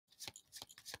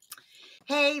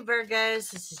Hey Virgos,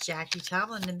 this is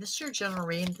Jackie-Tomlin, and this is your general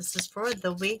reading. This is for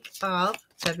the week of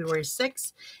February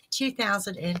 6th,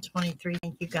 2023.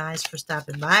 Thank you guys for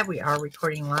stopping by. We are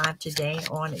recording live today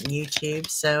on YouTube,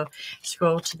 so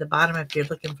scroll to the bottom if you're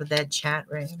looking for that chat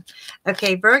room.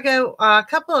 Okay, Virgo, a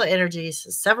couple of energies,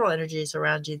 several energies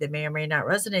around you that may or may not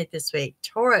resonate this week.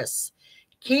 Taurus,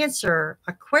 Cancer,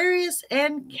 Aquarius,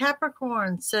 and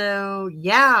Capricorn. So,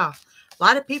 yeah. A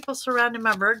lot of people surrounding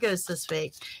my Virgos this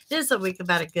week. It is a week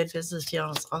about a good business deal,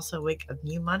 and it's also a week of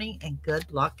new money and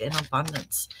good luck and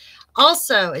abundance.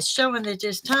 Also, it's showing that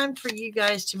it's time for you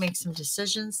guys to make some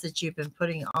decisions that you've been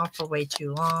putting off for way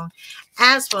too long,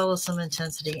 as well as some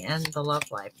intensity in the love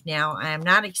life. Now, I am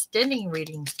not extending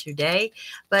readings today,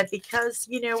 but because,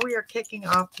 we are kicking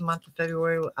off the month of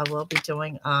February, I will be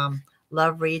doing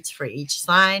love reads for each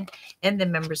sign in the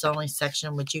members only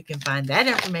section, which you can find that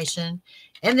information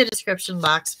in the description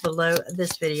box below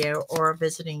this video or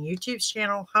visiting YouTube's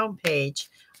channel homepage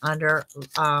under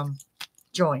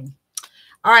join.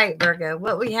 All right, Virgo,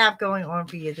 what we have going on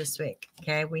for you this week.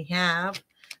 Okay, we have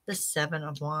the Seven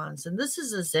of Wands, and this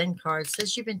is a Zen card. It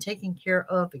says you've been taking care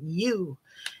of you.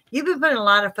 You've been putting a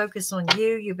lot of focus on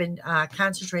you. You've been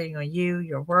concentrating on you,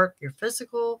 your work, your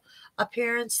physical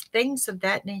appearance, things of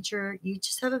that nature. You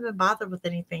just haven't been bothered with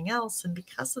anything else. And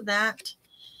because of that,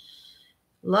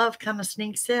 love kind of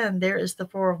sneaks in. There is the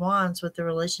Four of Wands with the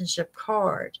relationship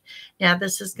card. Now,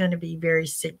 this is going to be very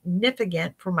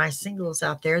significant for my singles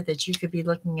out there, that you could be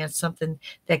looking at something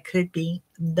that could be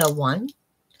the one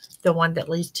that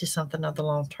leads to something of the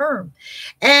long term.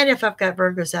 And if I've got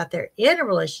Virgos out there in a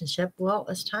relationship, well,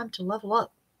 it's time to level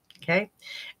up. Okay.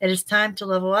 It is time to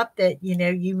level up, that,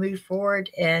 you move forward,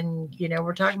 and,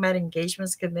 we're talking about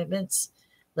engagements, commitments,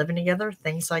 living together,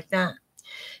 things like that.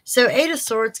 So Eight of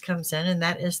Swords comes in, and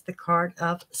that is the card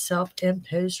of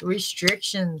self-imposed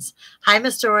restrictions. Hi,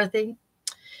 Miss Dorothy.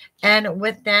 And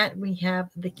with that, we have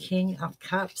the King of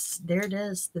Cups. There it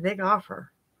is, the big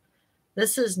offer.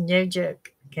 This is no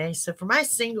joke. Okay, so for my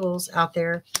singles out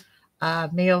there,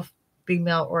 male,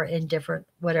 female, or indifferent,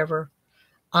 whatever,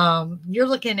 you're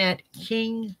looking at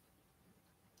King,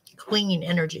 Queen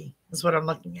energy is what I'm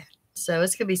looking at. So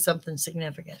it's going to be something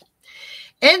significant.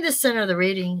 In the center of the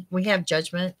reading, we have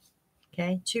Judgment.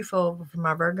 Okay, twofold for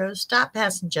my Virgos. Stop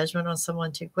passing judgment on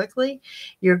someone too quickly.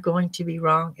 You're going to be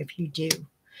wrong if you do.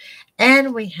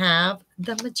 And we have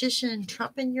the Magician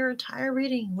trumping your entire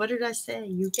reading. What did I say?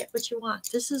 You get what you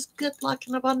want. This is good luck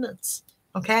and abundance.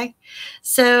 Okay.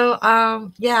 So,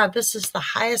 yeah, this is the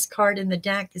highest card in the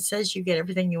deck. It says you get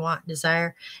everything you want and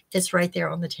desire. It's right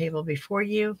there on the table before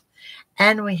you.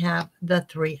 And we have the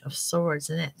Three of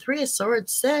Swords. And that Three of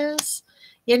Swords says,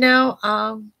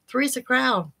 three's a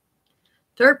crowd.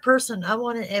 Third person, I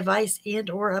want advice and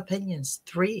or opinions.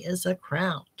 Three is a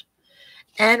crowd.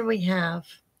 And we have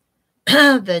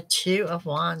the Two of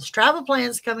Wands. Travel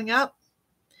plans coming up.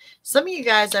 Some of you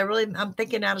guys, I'm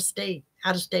thinking out of state.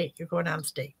 You're going out of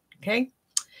state. Okay.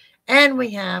 And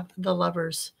we have the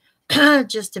Lovers.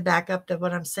 Just to back up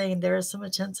what I'm saying, there is some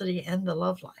intensity in the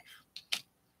love life.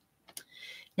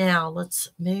 Now let's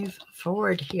move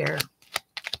forward here.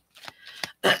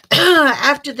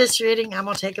 After this reading, I'm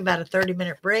going to take about a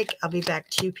 30-minute break. I'll be back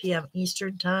 2 p.m.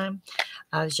 Eastern time.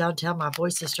 As y'all tell, my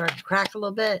voice is starting to crack a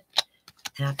little bit.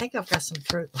 And I think I've got some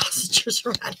fruit lozenges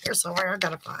around here somewhere I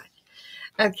got to find.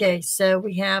 Okay, so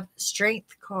we have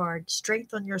Strength card.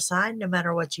 Strength on your side, no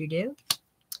matter what you do.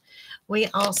 We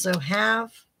also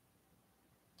have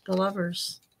the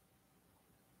Lovers.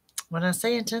 When I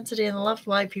say intensity in the love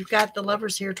life, you've got the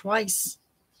Lovers here twice.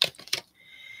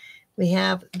 We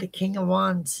have the King of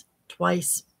Wands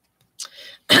twice.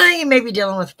 You may be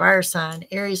dealing with fire sign,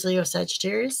 Aries, Leo,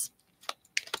 Sagittarius.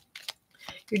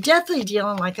 You're definitely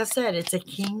dealing, like I said, it's a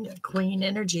king, queen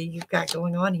energy you've got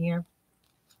going on here.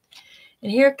 And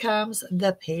here comes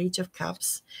the Page of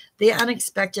Cups, the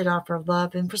unexpected offer of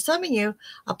love. And for some of you,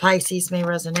 a Pisces may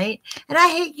resonate. And I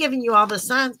hate giving you all the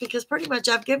signs because pretty much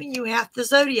I've given you half the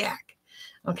zodiac.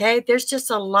 Okay, there's just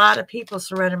a lot of people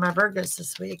surrounding my Virgos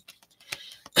this week.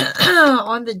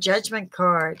 On the Judgment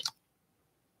card,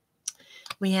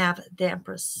 we have the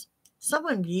Empress.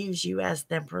 Someone views you as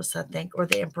the Empress, I think, or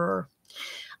the Emperor.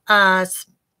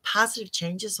 Positive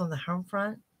changes on the home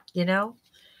front,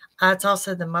 it's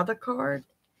also the Mother card.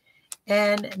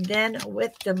 And then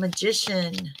with the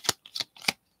Magician,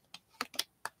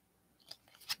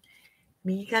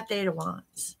 you got the Eight of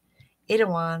Wands. Eight of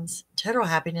Wands, total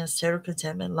happiness, total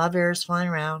contentment, love airs flying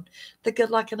around, the good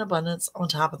luck and abundance on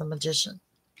top of the Magician.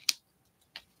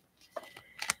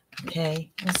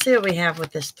 Okay, let's see what we have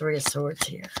with this Three of Swords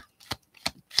here.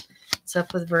 What's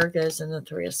up with Virgos and the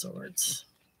Three of Swords?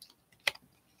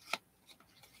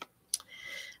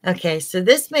 Okay, so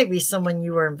this may be someone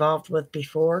you were involved with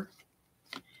before.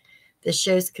 This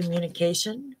shows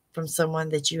communication from someone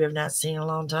that you have not seen in a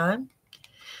long time.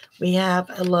 We have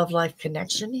a love life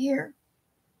connection here.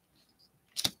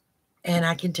 And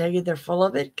I can tell you they're full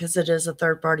of it because it is a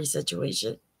third party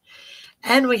situation.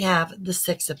 And we have the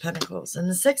Six of Pentacles. And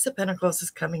the Six of Pentacles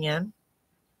is coming in.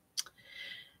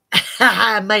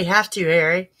 I may have to,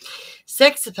 Harry.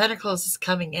 Six of Pentacles is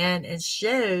coming in and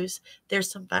shows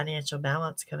there's some financial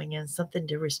balance coming in, something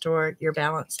to restore your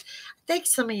balance. I think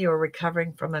some of you are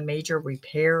recovering from a major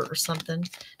repair or something.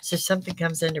 So something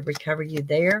comes in to recover you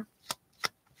there.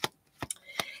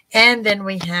 And then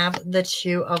we have the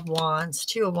Two of Wands.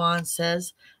 Two of Wands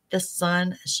says the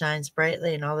sun shines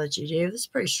brightly in all that you do. This is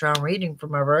pretty strong reading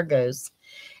from our Virgos.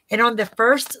 And on the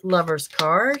first Lover's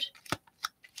card,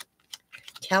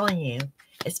 telling you,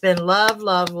 it's been love,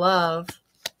 love, love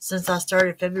since I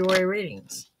started February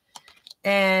readings.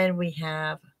 And we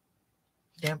have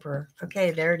the Emperor.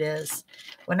 Okay, there it is.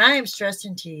 When I am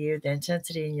stressing to you the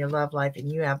intensity in your love life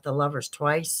and you have the Lovers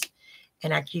twice,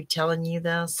 and I keep telling you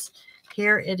this,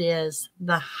 here it is,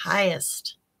 the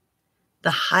highest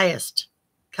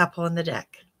couple in the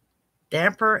deck. The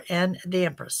Emperor and the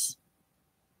Empress.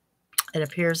 It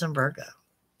appears in Virgo.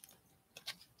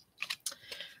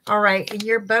 All right, and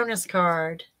your bonus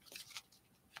card.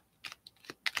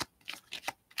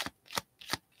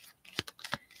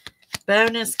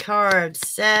 Bonus card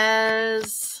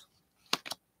says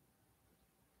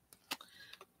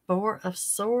Four of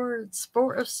Swords.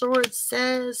 Four of Swords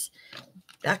says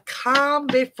the calm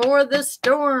before the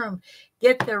storm.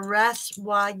 Get the rest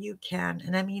while you can.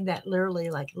 And I mean that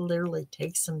literally, like literally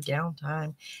take some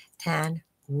downtime and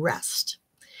rest.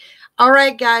 All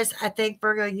right, guys. I think,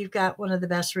 Virgo, you've got one of the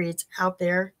best reads out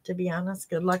there, to be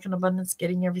honest. Good luck and abundance,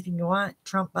 getting everything you want.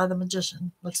 Trumped by the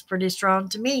Magician. Looks pretty strong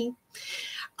to me.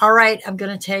 All right, I'm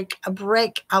going to take a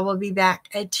break. I will be back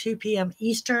at 2 p.m.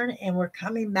 Eastern, and we're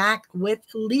coming back with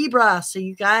Libra. So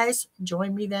you guys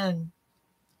join me then.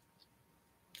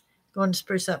 Going to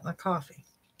spruce up my coffee.